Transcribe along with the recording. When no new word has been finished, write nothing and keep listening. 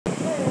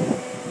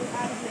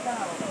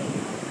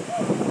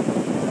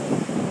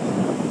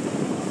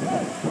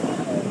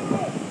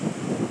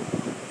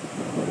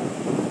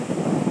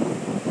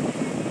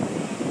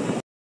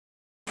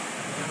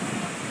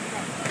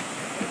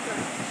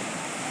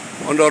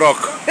On the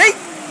rock. Hey!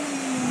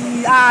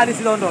 Ah, this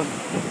is London.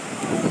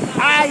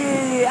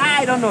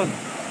 Aye, London.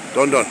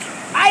 Don't.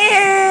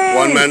 Aye!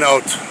 One man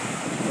out.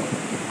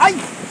 Aye!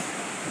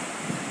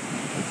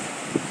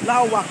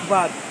 Allahu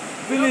Akbar.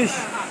 Finish.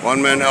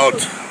 One man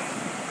out.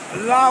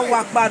 Allahu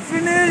Akbar.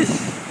 Finish.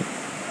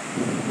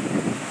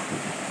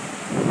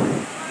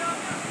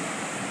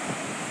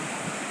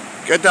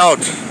 Get out.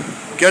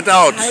 Get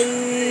out.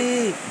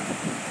 Aye!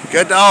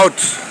 Get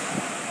out.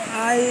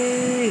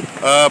 Aye!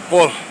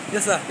 Paul.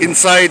 Yes, sir.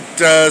 Inside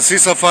Sea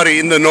Safari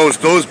in the nose,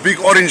 those big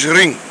orange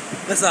ring.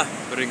 Yes, sir.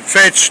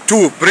 Fetch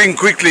 2, bring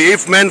quickly.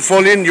 If men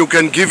fall in, you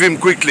can give him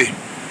quickly.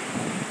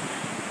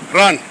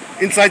 Run.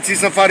 Inside Sea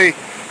Safari,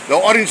 the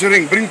orange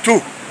ring, bring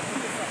 2.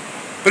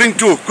 Bring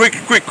 2, quick.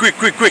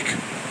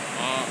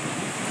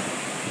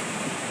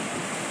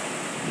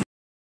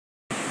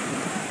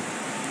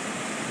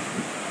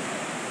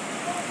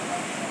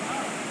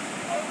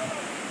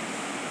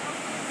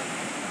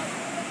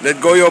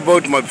 Let go your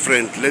boat, my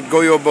friend. Let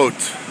go your boat.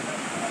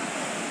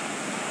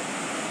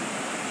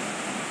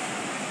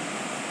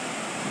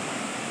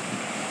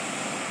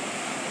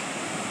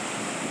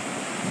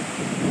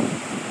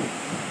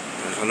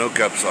 Hy gaan nou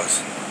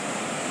capsize.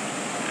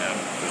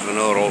 Hy gaan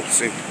nou rol,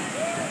 sien.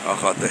 Daar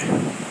gaat hy.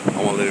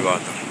 Allemaal in die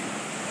water.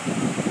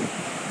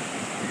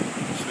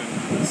 Swim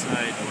to the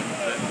side,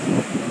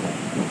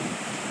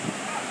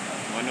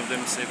 one of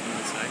them safe on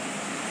the side.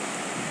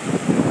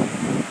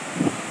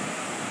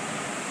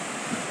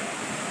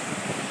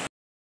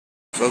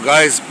 So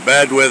guys,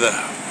 bad weather,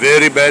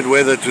 very bad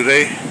weather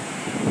today.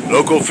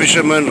 Local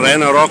fishermen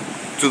ran a rock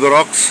to the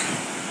rocks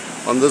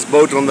on this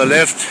boat on the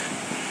left.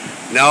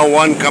 Now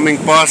one coming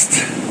past.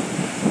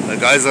 The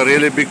guys are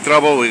really big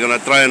trouble. We're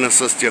gonna try and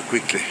assist here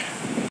quickly.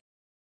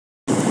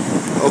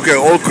 Okay,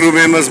 all crew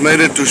members made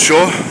it to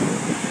shore.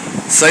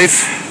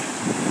 Safe.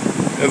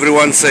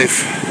 Everyone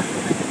safe.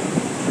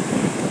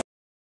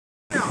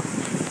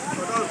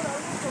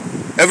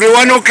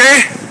 Everyone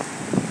okay?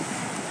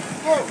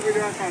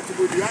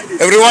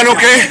 Everyone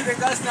okay?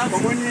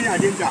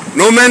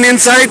 No man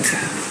inside?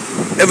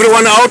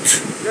 Everyone out?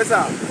 Yes,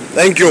 sir.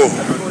 Thank you.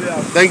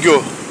 Thank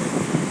you.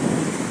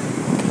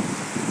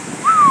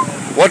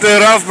 What a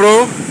rough,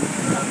 bro.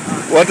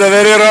 What a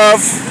very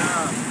rough.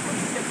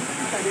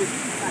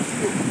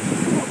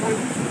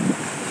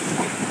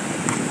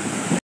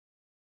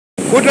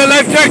 Put a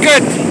life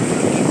jacket.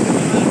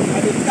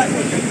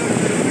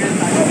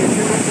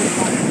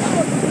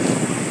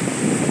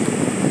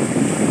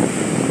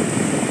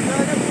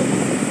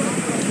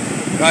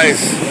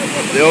 Guys,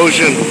 the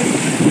ocean,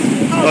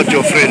 not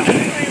your friend.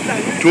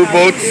 2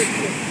 boats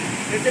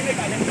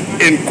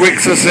in quick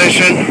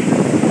succession.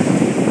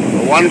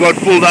 One got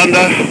pulled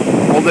under,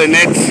 all their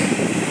nets.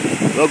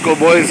 Local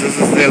boys, this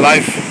is their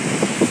life.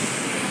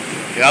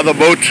 The other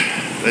boat,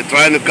 they're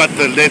trying to cut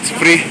the nets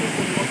free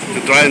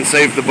to try and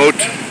save the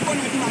boat.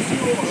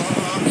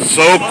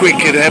 So quick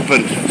it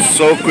happened,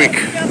 so quick.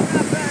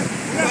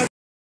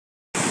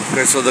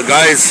 Okay, so the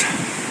guys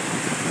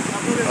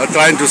are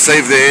trying to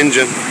save the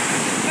engine,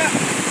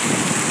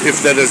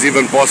 if that is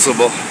even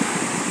possible.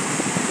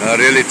 They're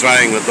really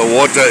trying, but the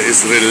water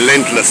is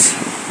relentless.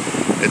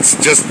 It's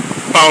just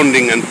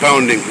pounding and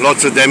pounding.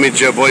 Lots of damage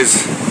here, boys.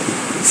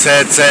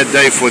 Sad, sad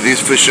day for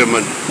these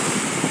fishermen.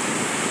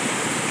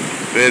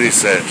 Very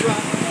sad.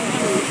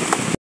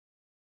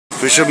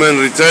 Fishermen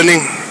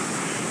returning.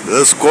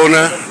 This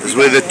corner is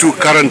where the 2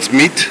 currents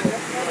meet,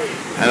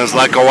 and it's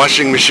like a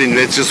washing machine.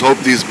 Let's just hope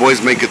these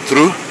boys make it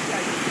through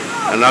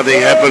and nothing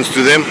happens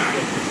to them.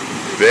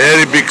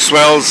 Very big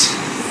swells.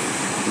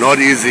 Not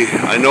easy.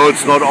 I know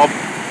it's not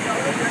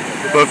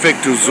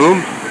perfect to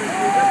zoom.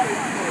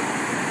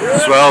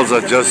 Swells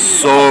are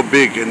just so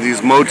big and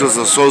these motors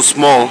are so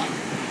small.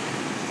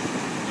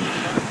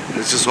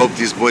 Let's just hope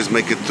these boys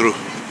make it through.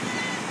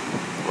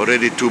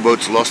 Already 2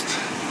 boats lost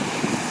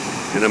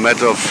in a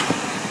matter of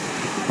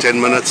 10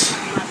 minutes.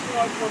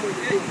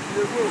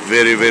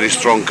 Very, very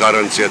strong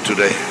currents here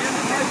today.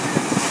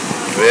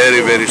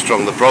 Very, very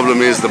strong. The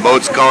problem is the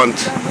boats can't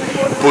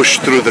push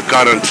through the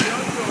current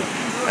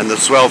and the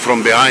swell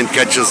from behind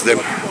catches them.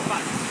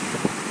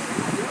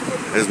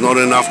 There's not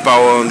enough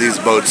power on these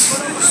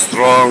boats.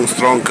 Strong,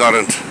 strong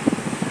current.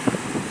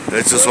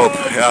 Let's just hope.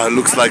 Yeah, it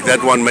looks like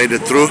that one made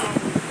it through.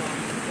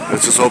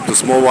 Let's just hope the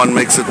small one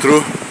makes it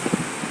through.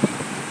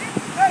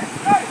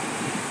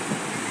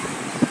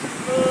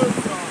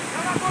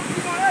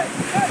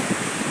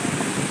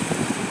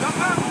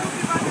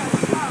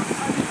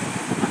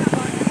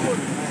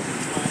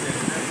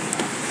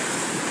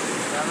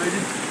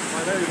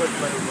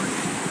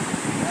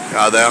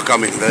 Yeah, they are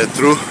coming. They're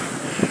through.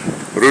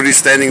 Rudy's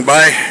standing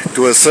by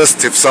to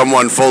assist if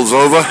someone falls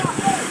over,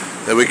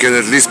 then we can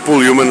at least pull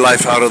human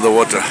life out of the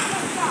water.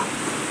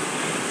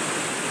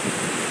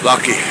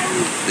 Lucky.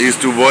 These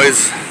 2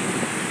 boys,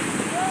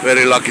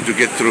 very lucky to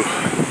get through.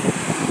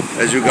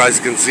 As you guys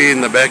can see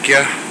in the back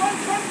here,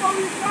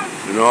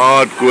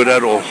 not good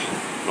at all.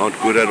 Not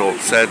good at all.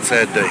 Sad,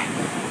 sad day.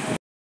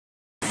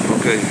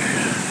 Okay.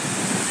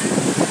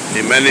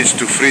 He managed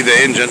to free the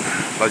engine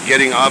by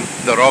getting up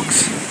the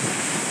rocks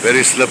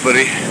very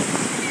slippery.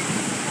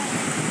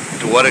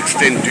 To what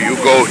extent do you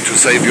go to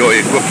save your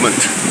equipment?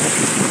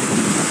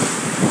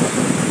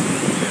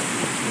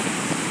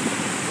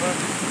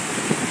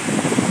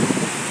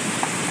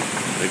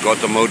 They got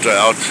the motor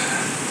out.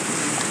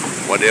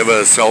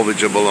 Whatever is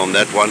salvageable on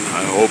that one,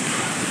 I hope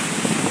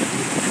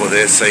for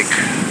their sake.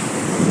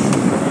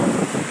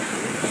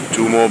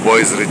 2 more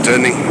boys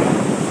returning.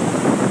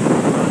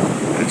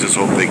 I just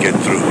hope they get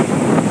through.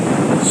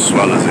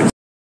 Swell as it.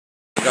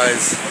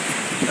 Guys,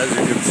 as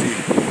you can see,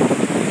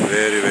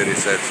 very, very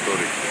sad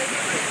story.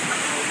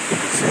 You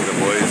can see the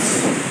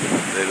boys,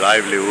 their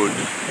livelihood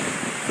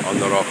on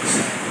the rocks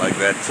like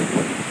that.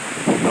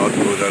 Not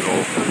good at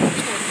all.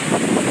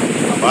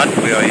 But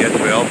we are here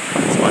to help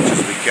as much as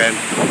we can.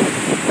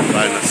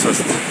 Try and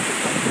assist,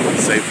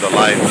 save the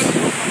lives.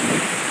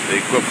 The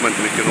equipment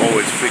we can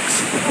always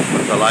fix,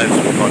 but the lives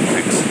we can't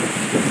fix.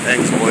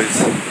 Thanks, boys.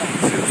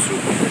 See you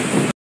soon.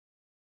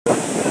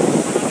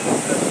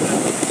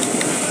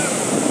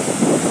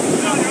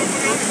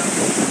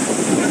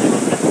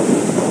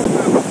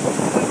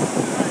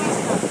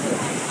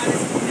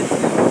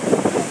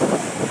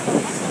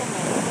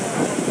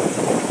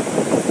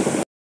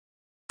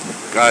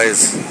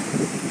 Guys,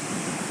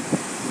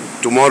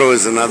 tomorrow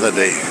is another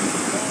day.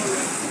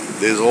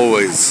 There's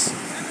always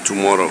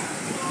tomorrow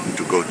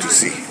to go to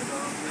sea.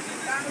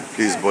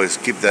 Please, boys,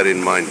 keep that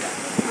in mind.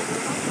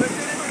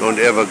 Don't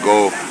ever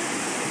go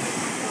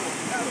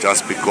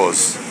just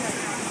because.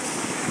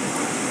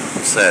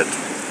 Sad.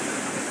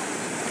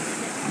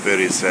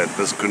 Very sad.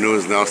 This canoe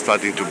is now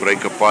starting to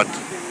break apart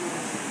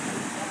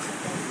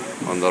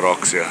on the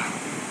rocks here.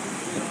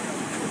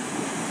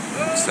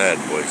 Sad,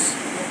 boys.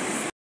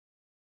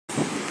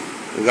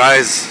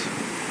 Guys,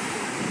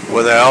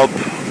 with the help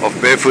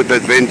of Barefoot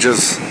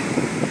Adventures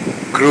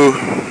crew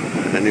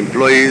and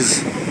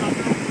employees,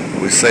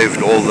 we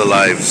saved all the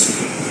lives.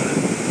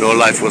 No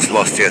life was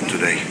lost yet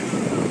today.